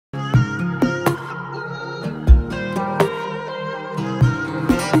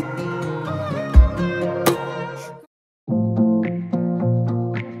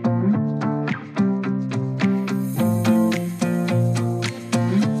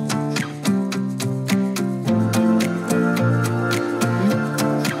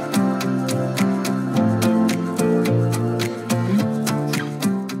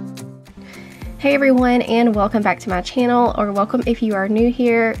everyone, and welcome back to my channel, or welcome if you are new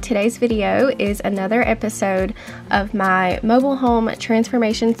here. Today's video is another episode of my mobile home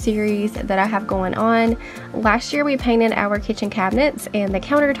transformation series that I have going on. Last year we painted our kitchen cabinets and the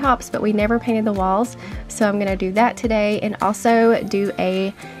countertops, but we never painted the walls, so I'm going to do that today and also do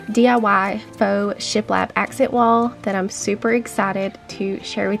a DIY faux shiplap accent wall that I'm super excited to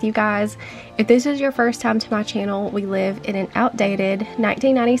share with you guys. If this is your first time to my channel, we live in an outdated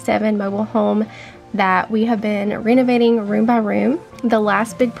 1997 mobile home that we have been renovating room by room. The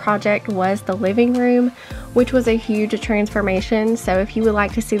last big project was the living room, which was a huge transformation. So if you would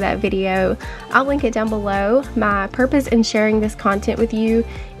like to see that video, I'll link it down below. My purpose in sharing this content with you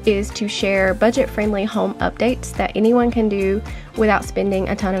is to share budget-friendly home updates that anyone can do without spending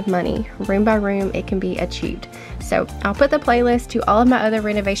a ton of money. Room by room, it can be achieved. So I'll put the playlist to all of my other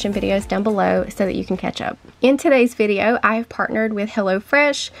renovation videos down below so that you can catch up. In today's video, I have partnered with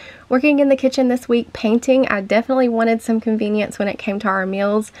HelloFresh, working in the kitchen this week painting. I definitely wanted some convenience when it came to our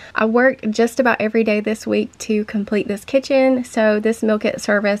meals. I worked just about every day this week to complete this kitchen, so this meal kit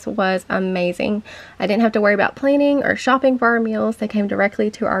service was amazing. I didn't have to worry about planning or shopping for our meals. They came directly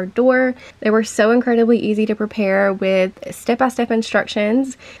to our door. They were so incredibly easy to prepare with step-by-step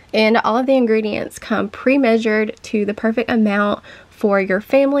instructions, and all of the ingredients come pre-measured to the perfect amount for your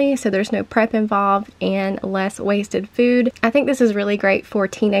family, so there's no prep involved and less wasted food. I think this is really great for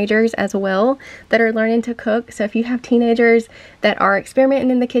teenagers as well that are learning to cook. So if you have teenagers that are experimenting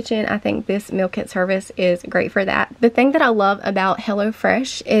in the kitchen, I think this meal kit service is great for that. The thing that I love about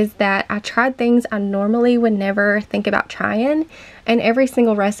HelloFresh is that I tried things I normally would never think about trying, and every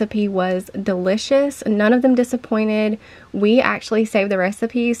single recipe was delicious. None of them disappointed. We actually saved the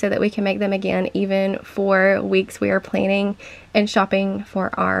recipes so that we can make them again even for weeks we are planning and shopping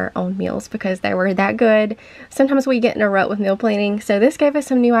for our own meals because they were that good. Sometimes we get in a rut with meal planning, so this gave us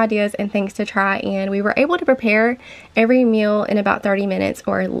some new ideas and things to try, and we were able to prepare every meal in about 30 minutes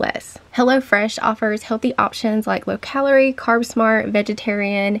or less. HelloFresh offers healthy options like low-calorie, carb-smart,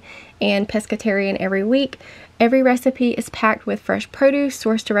 vegetarian, and pescatarian every week. Every recipe is packed with fresh produce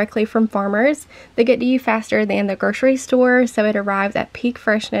sourced directly from farmers. They get to you faster than the grocery store, so it arrives at peak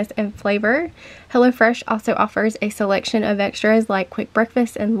freshness and flavor. HelloFresh also offers a selection of extras like quick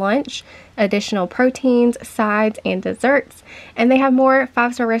breakfast and lunch, additional proteins, sides, and desserts. And they have more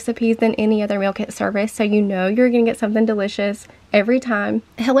 5-star recipes than any other meal kit service, so you know you're going to get something delicious every time.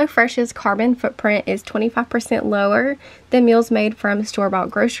 HelloFresh's carbon footprint is 25% lower than meals made from store-bought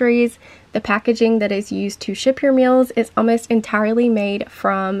groceries. The packaging that is used to ship your meals is almost entirely made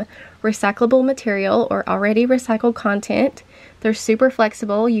from recyclable material or already recycled content. They're super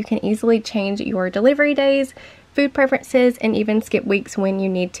flexible. You can easily change your delivery days, food preferences, and even skip weeks when you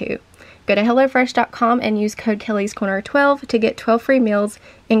need to. Go to HelloFresh.com and use code KellysCorner12 to get 12 free meals,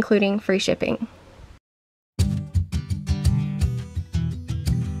 including free shipping.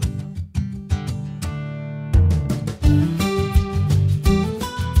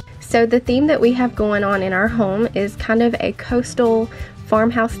 So the theme that we have going on in our home is kind of a coastal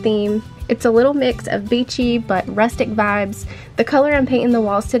farmhouse theme. It's a little mix of beachy but rustic vibes. The color I'm painting the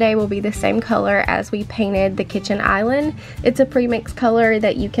walls today will be the same color as we painted the kitchen island. It's a pre-mixed color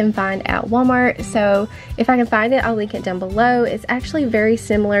that you can find at Walmart, so if I can find it, I'll link it down below. It's actually very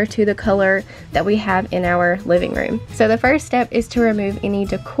similar to the color that we have in our living room. So the first step is to remove any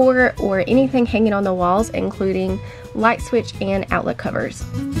decor or anything hanging on the walls, including light switch and outlet covers.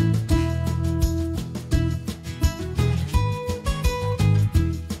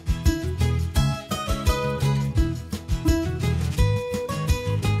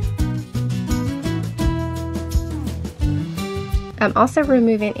 I'm also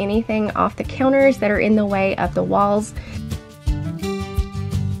removing anything off the counters that are in the way of the walls.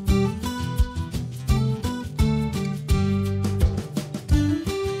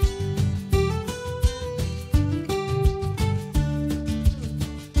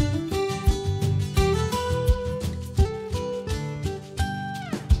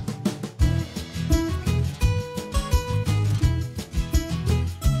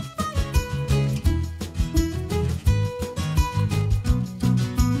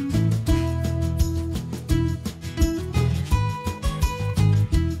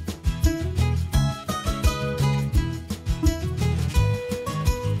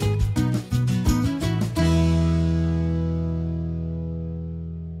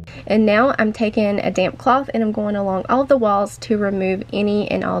 And now I'm taking a damp cloth and I'm going along all of the walls to remove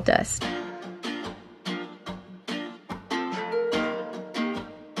any and all dust.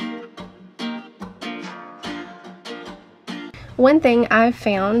 One thing I've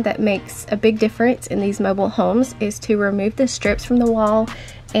found that makes a big difference in these mobile homes is to remove the strips from the wall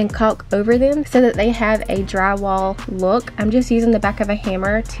and caulk over them so that they have a drywall look. I'm just using the back of a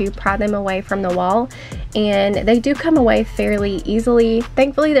hammer to pry them away from the wall, and they do come away fairly easily.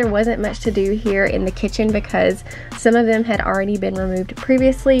 Thankfully, there wasn't much to do here in the kitchen because some of them had already been removed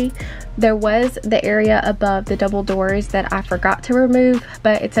previously. There was the area above the double doors that I forgot to remove,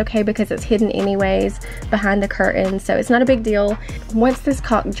 but it's okay because it's hidden anyways behind the curtain, so it's not a big deal. Once this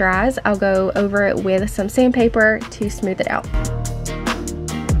caulk dries, I'll go over it with some sandpaper to smooth it out.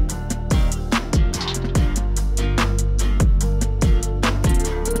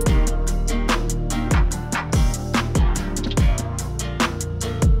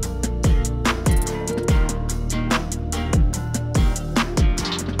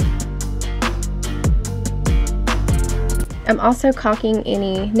 I'm also caulking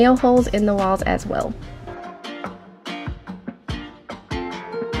any nail holes in the walls as well.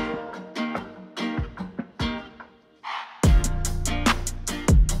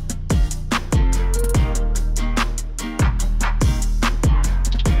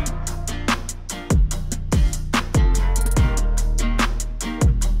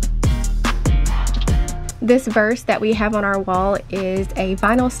 This verse that we have on our wall is a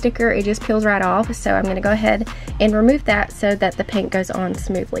vinyl sticker. It just peels right off, so I'm going to go ahead and remove that so that the paint goes on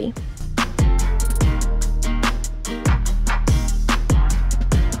smoothly.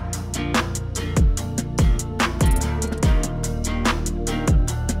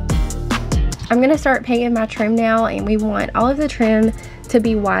 I'm going to start painting my trim now, and we want all of the trim to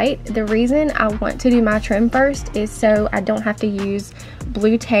be white. The reason I want to do my trim first is so I don't have to use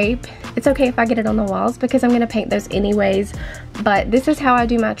blue tape. It's okay if I get it on the walls because I'm going to paint those anyways, but this is how I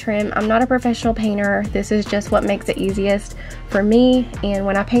do my trim. I'm not a professional painter. This is just what makes it easiest for me, and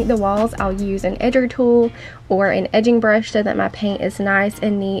when I paint the walls, I'll use an edger tool or an edging brush so that my paint is nice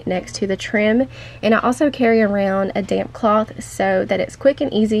and neat next to the trim. And I also carry around a damp cloth so that it's quick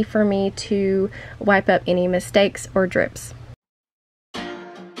and easy for me to wipe up any mistakes or drips.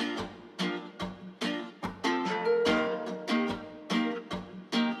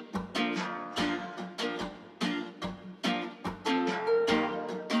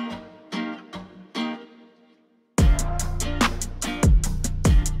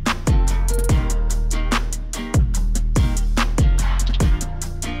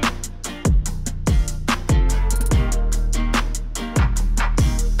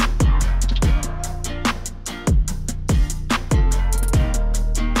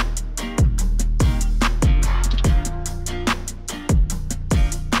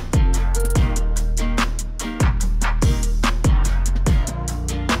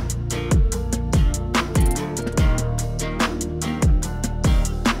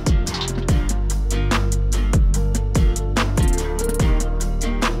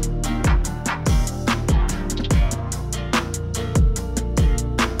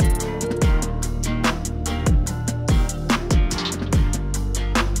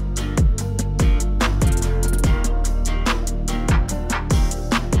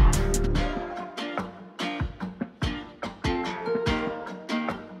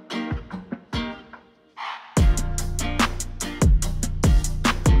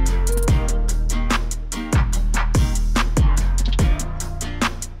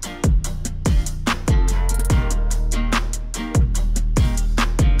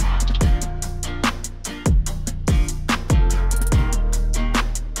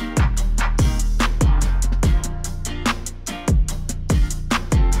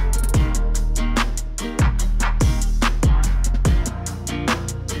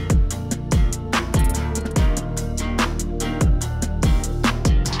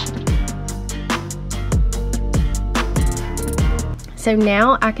 So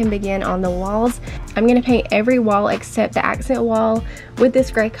now I can begin on the walls. I'm going to paint every wall except the accent wall with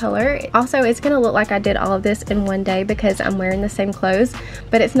this gray color. Also, it's going to look like I did all of this in one day because I'm wearing the same clothes,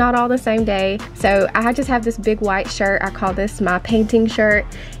 but it's not all the same day. So I just have this big white shirt. I call this my painting shirt,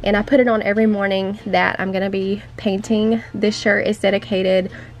 and I put it on every morning that I'm going to be painting. This shirt is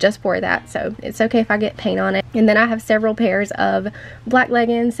dedicated just for that, so it's okay if I get paint on it. And then I have several pairs of black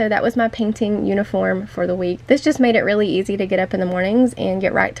leggings, so that was my painting uniform for the week. This just made it really easy to get up in the mornings and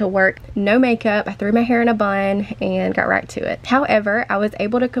get right to work. No makeup. I threw my hair in a bun and got right to it. However, I was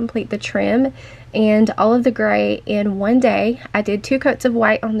able to complete the trim and all of the gray in one day. I did 2 coats of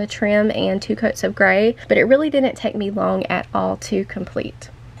white on the trim and 2 coats of gray, but it really didn't take me long at all to complete.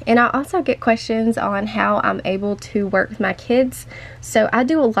 And I also get questions on how I'm able to work with my kids. So I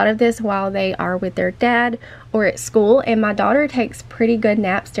do a lot of this while they are with their dad or at school, and my daughter takes pretty good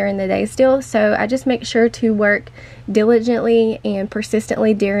naps during the day still, so I just make sure to work diligently and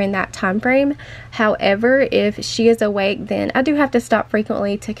persistently during that time frame. However, if she is awake, then I do have to stop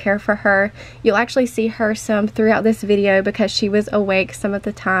frequently to care for her. You'll actually see her some throughout this video because she was awake some of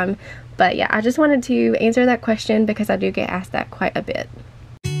the time. But yeah, I just wanted to answer that question because I do get asked that quite a bit.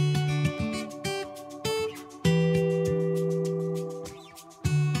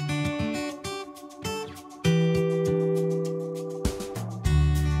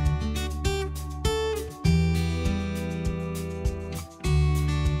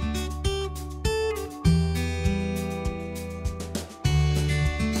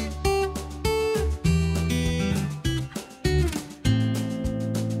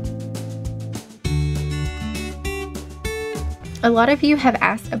 A lot of you have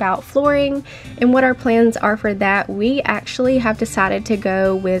asked about flooring and what our plans are for that. We actually have decided to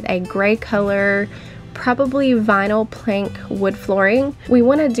go with a gray color, probably vinyl plank wood flooring. We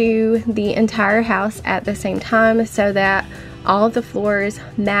want to do the entire house at the same time so that all of the floors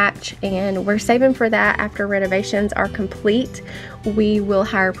match, and we're saving for that after renovations are complete. We will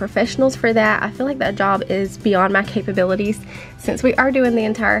hire professionals for that. I feel like that job is beyond my capabilities since we are doing the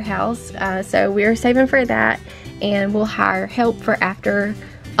entire house. So we are saving for that, and we'll hire help for after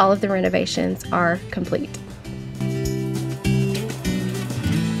all of the renovations are complete.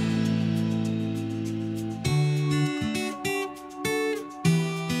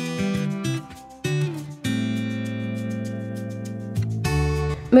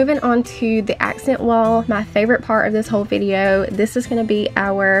 Moving on to the accent wall, my favorite part of this whole video. This is going to be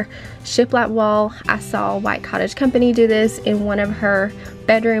our shiplap wall. I saw White Cottage Company do this in one of her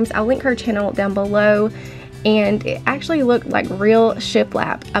bedrooms. I'll link her channel down below, and it actually looked like real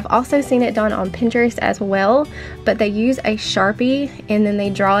shiplap. I've also seen it done on Pinterest as well, but they use a Sharpie and then they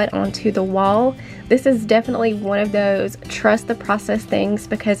draw it onto the wall. This is definitely one of those trust the process things,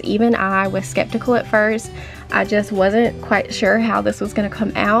 because even I was skeptical at first. I just wasn't quite sure how this was going to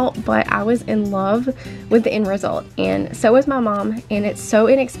come out, but I was in love with the end result, and so was my mom, and it's so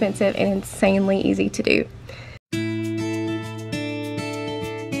inexpensive and insanely easy to do.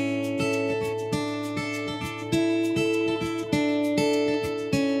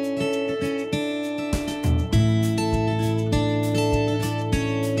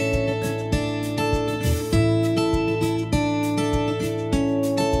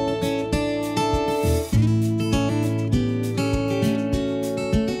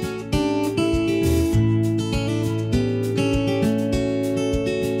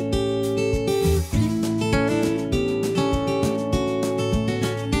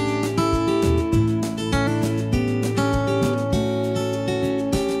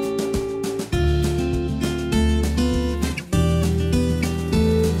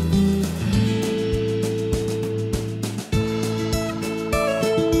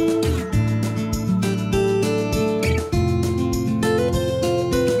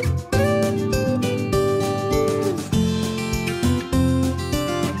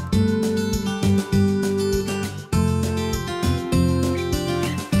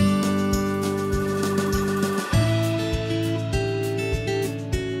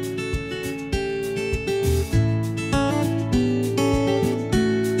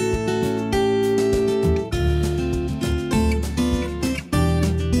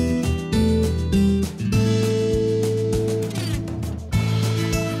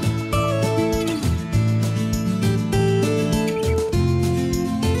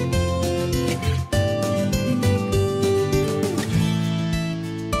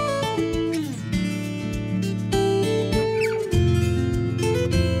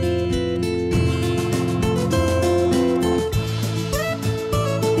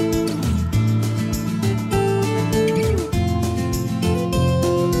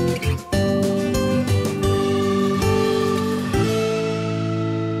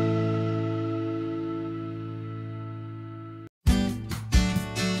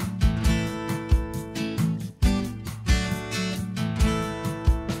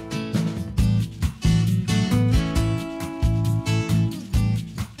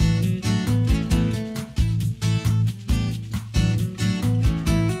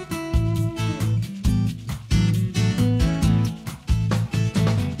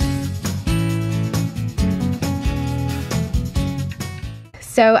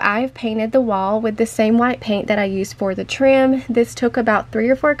 So I've painted the wall with the same white paint that I used for the trim. This took about 3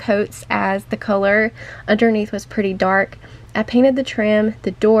 or 4 coats as the color underneath was pretty dark. I painted the trim,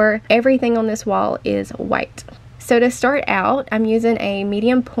 the door, everything on this wall is white. So to start out, I'm using a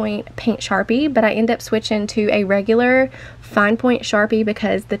medium point paint Sharpie, but I end up switching to a regular fine point Sharpie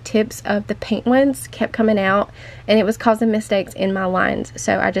because the tips of the paint ones kept coming out and it was causing mistakes in my lines.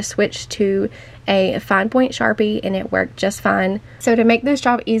 So I just switched to a fine point Sharpie and it worked just fine. So to make this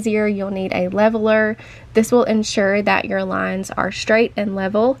job easier, you'll need a leveler. This will ensure that your lines are straight and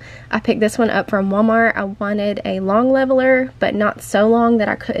level. I picked this one up from Walmart. I wanted a long leveler, but not so long that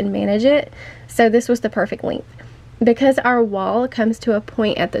I couldn't manage it. So this was the perfect length. Because our wall comes to a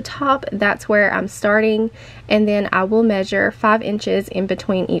point at the top, that's where I'm starting, and then I will measure 5 inches in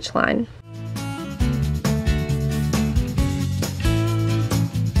between each line.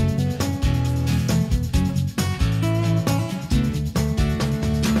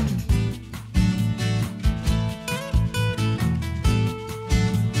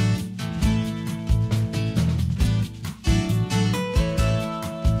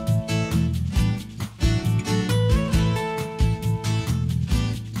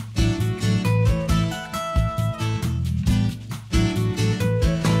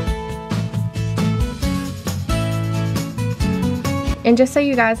 And just so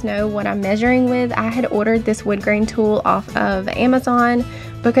you guys know what I'm measuring with, I had ordered this wood grain tool off of Amazon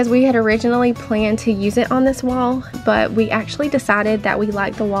because we had originally planned to use it on this wall, but we actually decided that we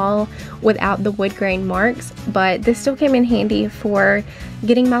liked the wall without the wood grain marks. But this still came in handy for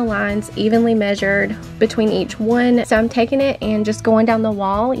getting my lines evenly measured between each one. So I'm taking it and just going down the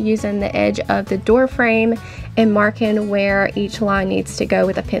wall using the edge of the door frame and marking where each line needs to go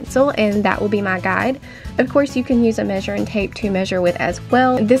with a pencil, and that will be my guide. Of course, you can use a measuring tape to measure with as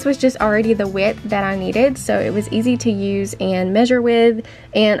well. This was just already the width that I needed, so it was easy to use and measure with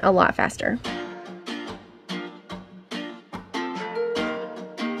and a lot faster.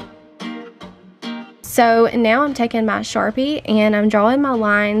 So now I'm taking my Sharpie and I'm drawing my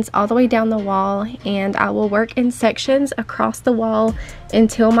lines all the way down the wall, and I will work in sections across the wall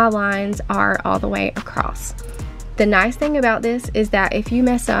until my lines are all the way across. The nice thing about this is that if you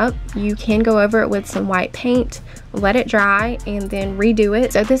mess up, you can go over it with some white paint, let it dry, and then redo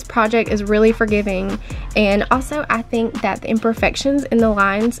it. So this project is really forgiving, and also I think that the imperfections in the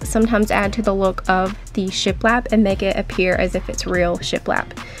lines sometimes add to the look of the shiplap and make it appear as if it's real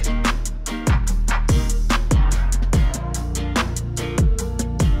shiplap.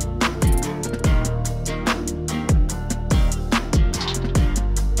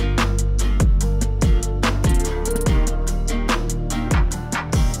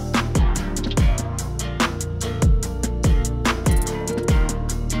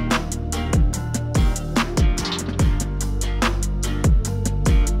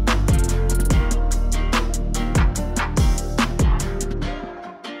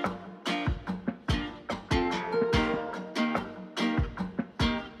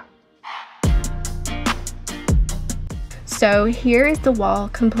 So here is the wall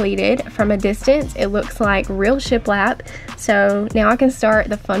completed. From a distance, it looks like real shiplap. So now I can start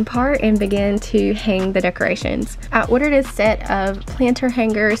the fun part and begin to hang the decorations. I ordered a set of planter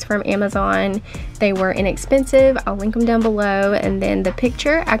hangers from Amazon. They were inexpensive. I'll link them down below. And then the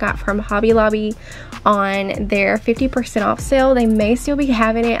picture I got from Hobby Lobby on their 50% off sale. They may still be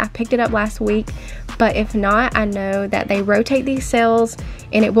having it. I picked it up last week, but if not, I know that they rotate these sales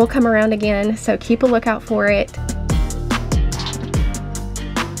and it will come around again. So keep a lookout for it.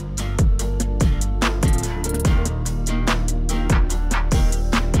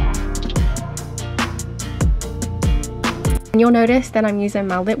 And you'll notice that I'm using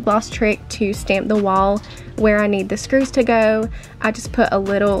my lip gloss trick to stamp the wall where I need the screws to go. I just put a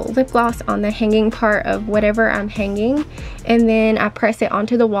little lip gloss on the hanging part of whatever I'm hanging, and then I press it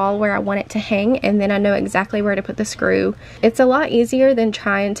onto the wall where I want it to hang, and then I know exactly where to put the screw. It's a lot easier than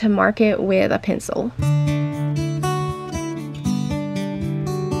trying to mark it with a pencil.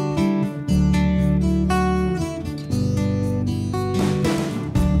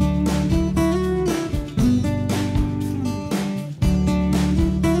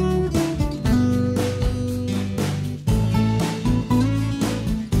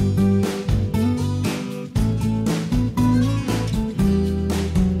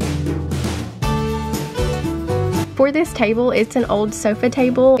 For this table, it's an old sofa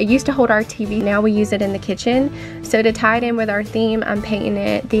table. It used to hold our TV, now we use it in the kitchen. So to tie it in with our theme, I'm painting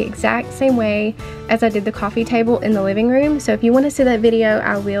it the exact same way as I did the coffee table in the living room. So if you want to see that video,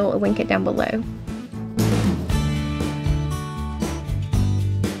 I will link it down below.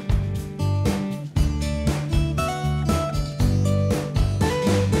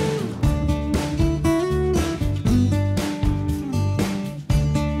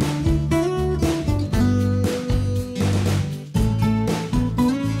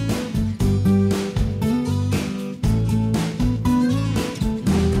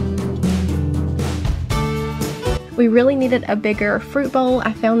 We really needed a bigger fruit bowl.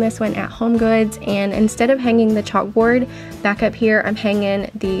 I found this one at HomeGoods, and instead of hanging the chalkboard back up here, I'm hanging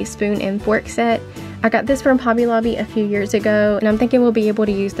the spoon and fork set. I got this from Hobby Lobby a few years ago, and I'm thinking we'll be able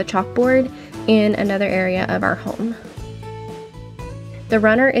to use the chalkboard in another area of our home. The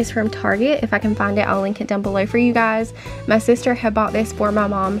runner is from Target. If I can find it, I'll link it down below for you guys. My sister had bought this for my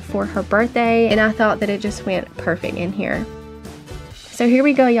mom for her birthday, and I thought that it just went perfect in here. So here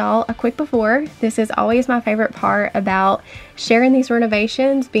we go, y'all, a quick before. This is always my favorite part about sharing these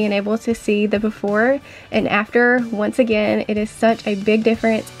renovations, being able to see the before and after. Once again, it is such a big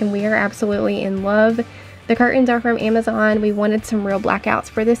difference, and we are absolutely in love. The curtains are from Amazon. We wanted some real blackouts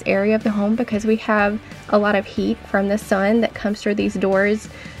for this area of the home because we have a lot of heat from the sun that comes through these doors.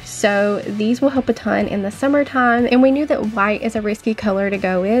 So these will help a ton in the summertime, and we knew that white is a risky color to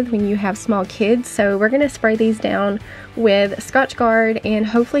go with when you have small kids, so we're going to spray these down with Scotch Guard, and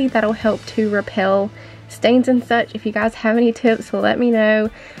hopefully that'll help to repel stains and such. If you guys have any tips, let me know.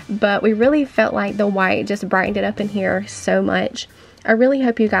 But we really felt like the white just brightened it up in here so much. I really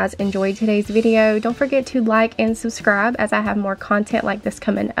hope you guys enjoyed today's video. Don't forget to like and subscribe as I have more content like this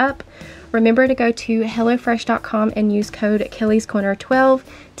coming up. Remember to go to HelloFresh.com and use code Kelly'sCorner12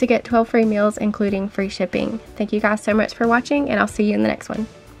 to get 12 free meals including free shipping. Thank you guys so much for watching, and I'll see you in the next one.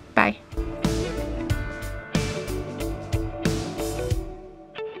 Bye.